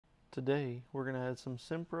Today, we're going to add some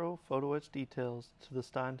SIMPro Photo Etch details to the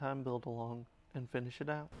steintimebuildalong and finish it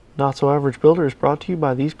out. Not So Average Builder is brought to you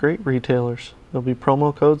by these great retailers. There'll be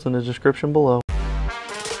promo codes in the description below.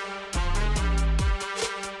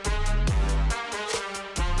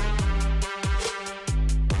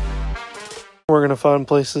 We're going to find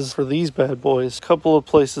places for these bad boys. A couple of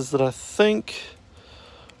places that I think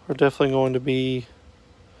are definitely going to be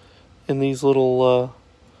in these little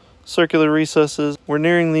circular recesses. We're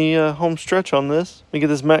nearing the home stretch on this. Let me get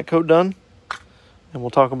this matte coat done and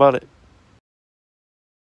we'll talk about it.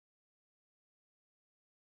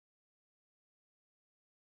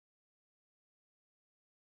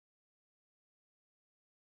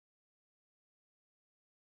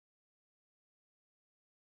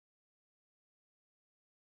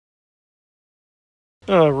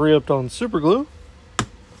 Re-upped on super glue.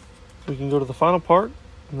 We can go to the final part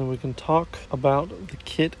and then we can talk about the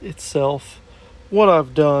kit itself, what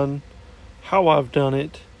I've done, how I've done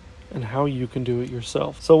it, and how you can do it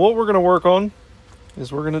yourself. So what we're going to work on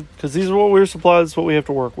is because these are what we're supplied, this is what we have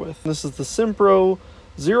to work with. This is the SIMPro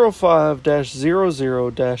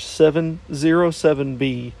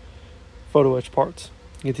 05-00-707B photo etch parts.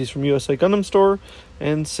 You get these from USA Gundam Store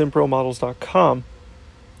and SIMProModels.com.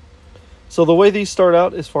 So the way these start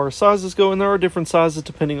out as far as sizes go, and there are different sizes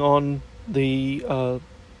depending on the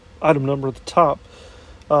item number at the top,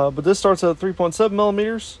 but this starts at 3.7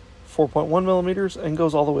 millimeters, 4.1 millimeters, and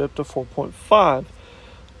goes all the way up to 4.5.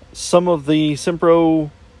 Some of the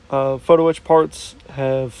SIMPro photo etch parts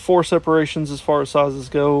have 4 separations as far as sizes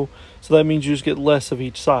go, so that means you just get less of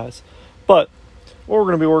each size. But what we're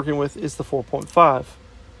going to be working with is the 4.5.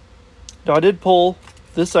 Now I did pull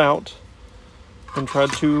this out and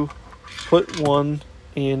tried to put one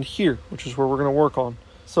in here, which is where we're going to work on.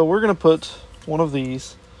 So we're going to put one of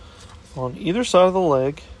these on either side of the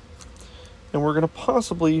leg, and we're going to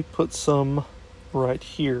possibly put some right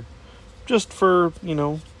here, just for, you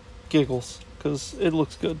know, giggles, because it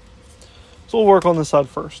looks good. So we'll work on this side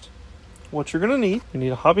first. What you're going to need, you need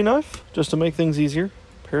a hobby knife, just to make things easier,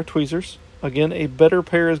 a pair of tweezers. Again, a better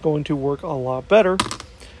pair is going to work a lot better.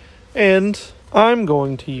 And I'm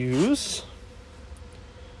going to use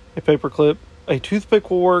a paper clip. A toothpick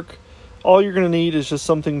will work. All you're going to need is just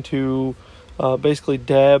something to basically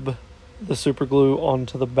dab the super glue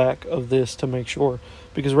onto the back of this to make sure,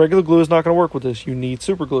 because regular glue is not going to work with this. You need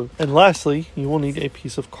super glue. And lastly, you will need a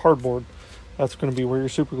piece of cardboard. That's going to be where your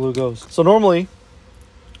super glue goes. So normally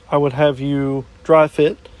I would have you dry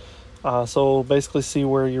fit, so basically see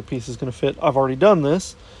where your piece is going to fit. I've already done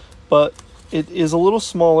this, but it is a little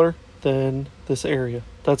smaller than this area.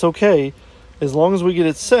 That's okay. As long as we get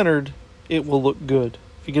it centered, it will look good.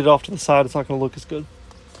 If you get it off to the side, it's not going to look as good.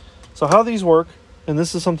 So how these work, and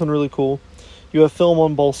this is something really cool, you have film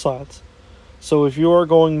on both sides. So if you are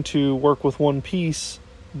going to work with one piece,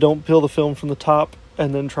 don't peel the film from the top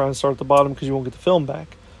and then try and start at the bottom, because you won't get the film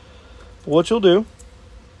back. What you'll do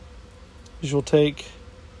is you'll take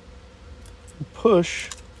and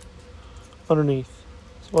push underneath.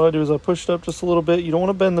 So what I do is I push it up just a little bit. You don't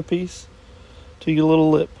want to bend the piece till you get a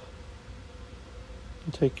little lip.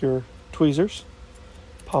 And take your tweezers,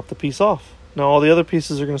 pop the piece off. Now all the other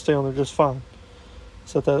pieces are going to stay on there just fine.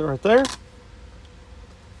 Set that right there.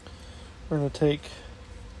 We're going to take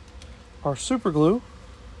our super glue,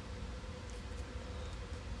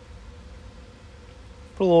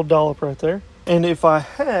 put a little dollop right there. And if I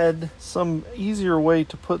had some easier way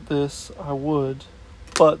to put this, I would.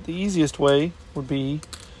 But the easiest way would be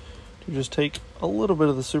to just take a little bit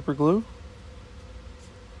of the super glue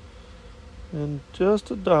and just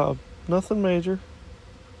a dab, nothing major.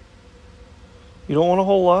 You don't want a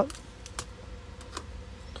whole lot.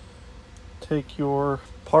 Take your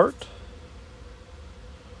part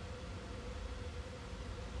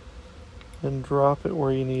and drop it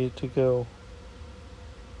where you need it to go.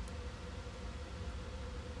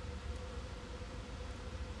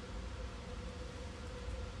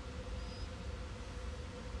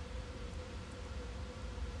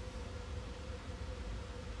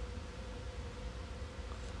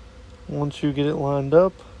 Once you get it lined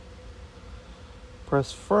up,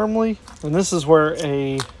 press firmly. And this is where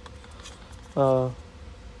a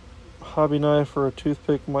hobby knife or a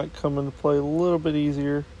toothpick might come into play a little bit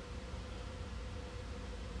easier.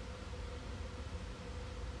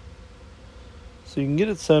 So you can get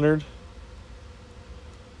it centered.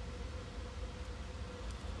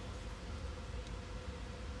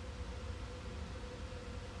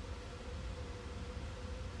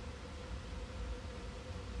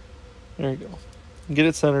 There you go. Get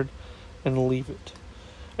it centered and leave it.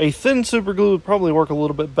 A thin super glue would probably work a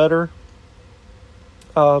little bit better.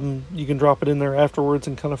 You can drop it in there afterwards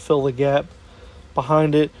and kind of fill the gap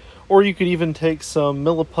behind it. Or you could even take some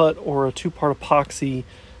milliput or a 2-part epoxy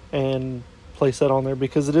and place that on there,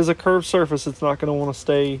 because it is a curved surface. It's not going to want to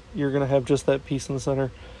stay. You're going to have just that piece in the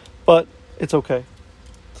center, but it's okay.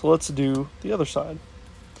 So let's do the other side.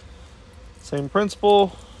 Same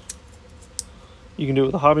principle. You can do it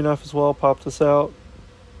with a hobby knife as well. Pop this out.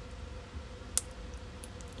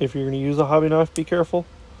 If you're going to use a hobby knife, be careful.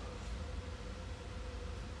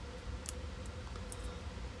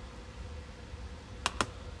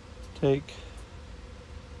 Take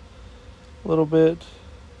a little bit,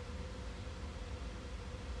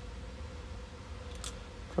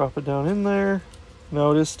 drop it down in there. Now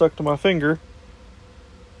it is stuck to my finger,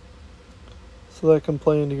 so that can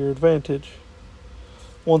play into your advantage.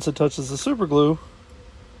 Once it touches the super glue,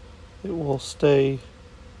 it will stay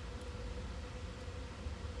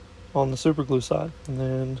on the super glue side. And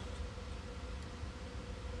then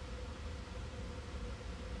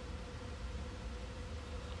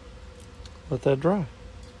let that dry.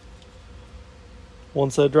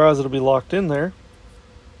 Once that dries, it'll be locked in there,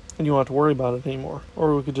 and you won't have to worry about it anymore.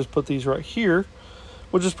 Or we could just put these right here,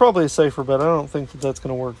 which is probably a safer bet. I don't think that that's going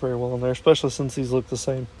to work very well in there, especially since these look the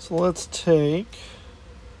same. So let's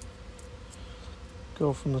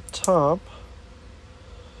go from the top,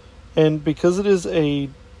 and because it is a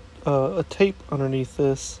tape underneath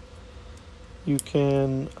this, you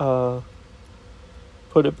can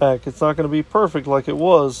put it back. It's not going to be perfect like it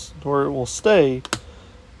was, where it will stay,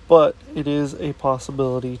 but it is a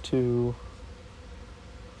possibility to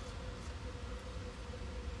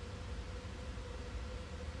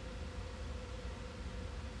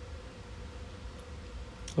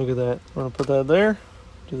look at that. We're going to put that there.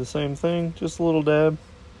 Do the same thing, just a little dab.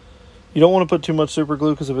 You don't want to put too much super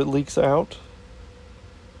glue, because if it leaks out,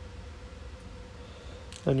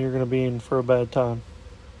 then you're going to be in for a bad time.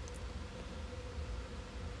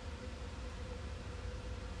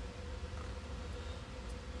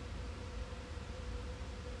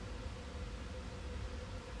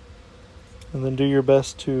 And then do your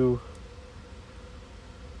best to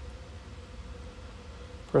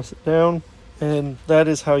press it down. And that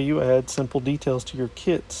is how you add simple details to your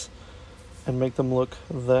kits and make them look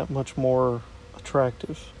that much more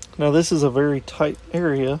attractive. Now this is a very tight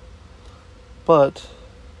area, but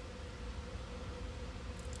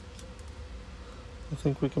I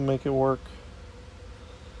think we can make it work.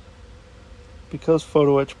 Because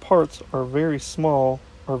photo etch parts are very small,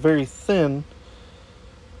 or very thin,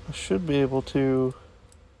 I should be able to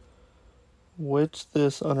wedge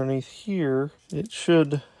this underneath here. It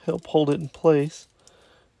should help hold it in place,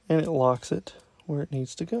 and it locks it where it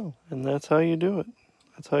needs to go. And that's how you do it.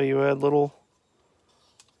 That's how you add little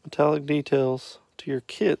metallic details to your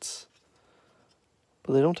kits,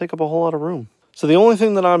 but they don't take up a whole lot of room. So the only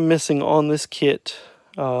thing that I'm missing on this kit,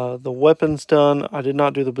 the weapon's done. I did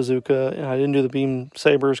not do the bazooka, and I didn't do the beam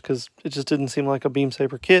sabers because it just didn't seem like a beam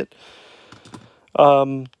saber kit.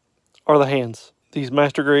 Are the hands. These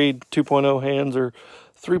master grade 2.0 hands or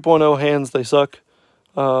 3.0 hands, they suck.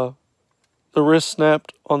 The wrist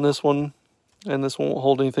snapped on this one, and this one won't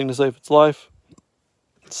hold anything to save its life.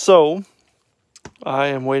 So I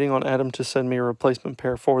am waiting on Adam to send me a replacement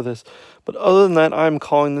pair for this. But other than that, I'm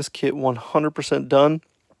calling this kit 100% done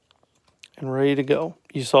and ready to go.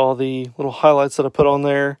 You saw the little highlights that I put on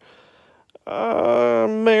there.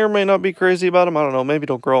 May or may not be crazy about them. I don't know. Maybe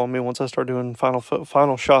it'll grow on me once I start doing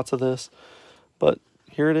final shots of this. But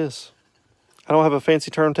here it is. I don't have a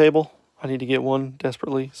fancy turntable. I need to get one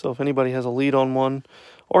desperately. So if anybody has a lead on one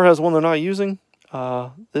or has one they're not using,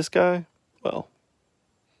 this guy, well,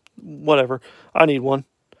 whatever. I need one.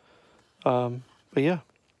 But yeah.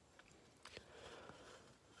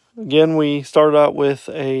 Again, we started out with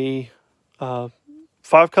a 5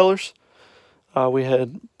 colors. We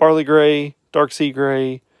had barley gray, dark sea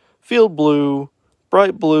gray, field blue,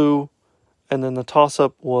 bright blue, and then the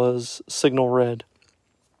toss-up was signal red.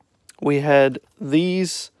 We had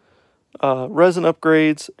these resin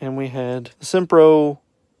upgrades, and we had the SIMPro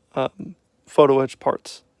Photo Etch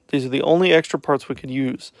parts. These are the only extra parts we could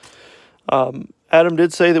use. Adam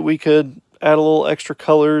did say that we could add a little extra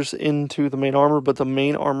colors into the main armor, but the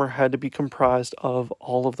main armor had to be comprised of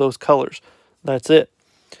all of those colors. That's it.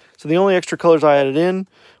 So the only extra colors I added in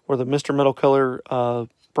were the Mr. Metal Color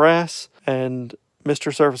brass and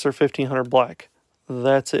Mr. Surfacer 1500 black.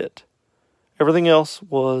 That's it. Everything else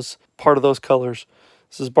was part of those colors.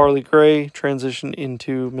 This is barley gray, transition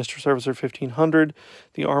into Mr. Surfacer 1500.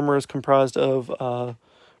 The armor is comprised of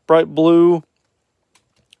bright blue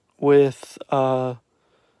with a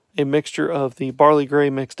mixture of the barley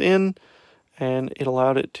gray mixed in, and it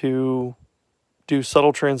allowed it to do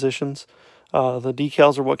subtle transitions. The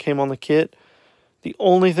decals are what came on the kit. The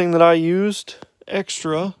only thing that I used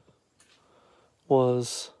extra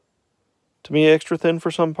was, to me, extra thin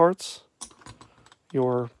for some parts.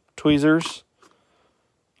 Your tweezers,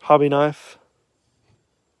 hobby knife,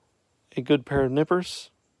 a good pair of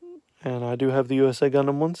nippers, and I do have the USA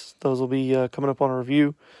Gundam ones. Those will be coming up on a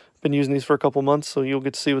review. Been using these for a couple months, so you'll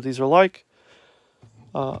get to see what these are like.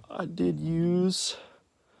 I did use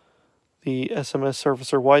the SMS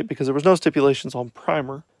Surfacer White because there was no stipulations on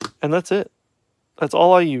primer, and that's it. That's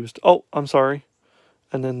all I used. Oh, I'm sorry.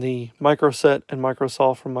 And then the Micro Set and Micro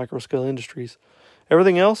Saw from Microscale Industries.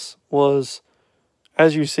 Everything else was,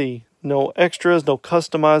 as you see, no extras, no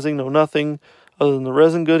customizing, no nothing other than the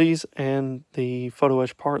resin goodies and the photo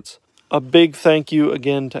etch parts. A big thank you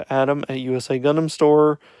again to Adam at USA Gundam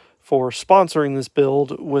Store for sponsoring this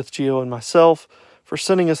build with Gio and myself, for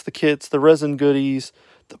sending us the kits, the resin goodies,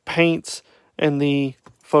 the paints, and the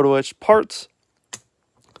photo etch parts.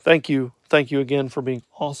 Thank you again for being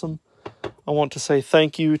awesome. I want to say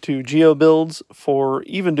thank you to Geo Builds for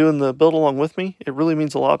even doing the build along with me. It really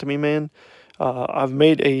means a lot to me, man. I've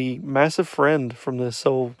made a massive friend from this,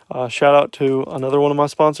 so shout out to another one of my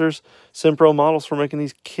sponsors, SIMPro Models, for making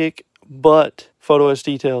these kick butt photo etch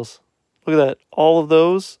details. Look at that. All of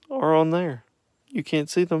those are on there. You can't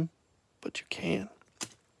see them, but you can.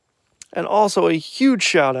 And also a huge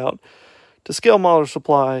shout out to Scale Modeler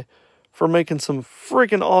Supply for making some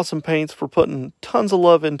freaking awesome paints, for putting tons of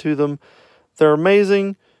love into them. They're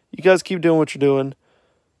amazing. You guys keep doing what you're doing.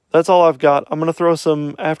 That's all I've got. I'm going to throw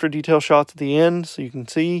some after detail shots at the end so you can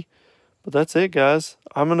see. But that's it, guys.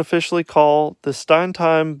 I'm going to officially call the Stein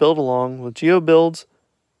Time Build Along with Geo Builds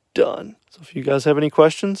done. So if you guys have any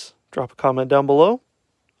questions, drop a comment down below.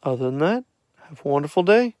 Other than that, have a wonderful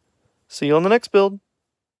day. See you on the next build.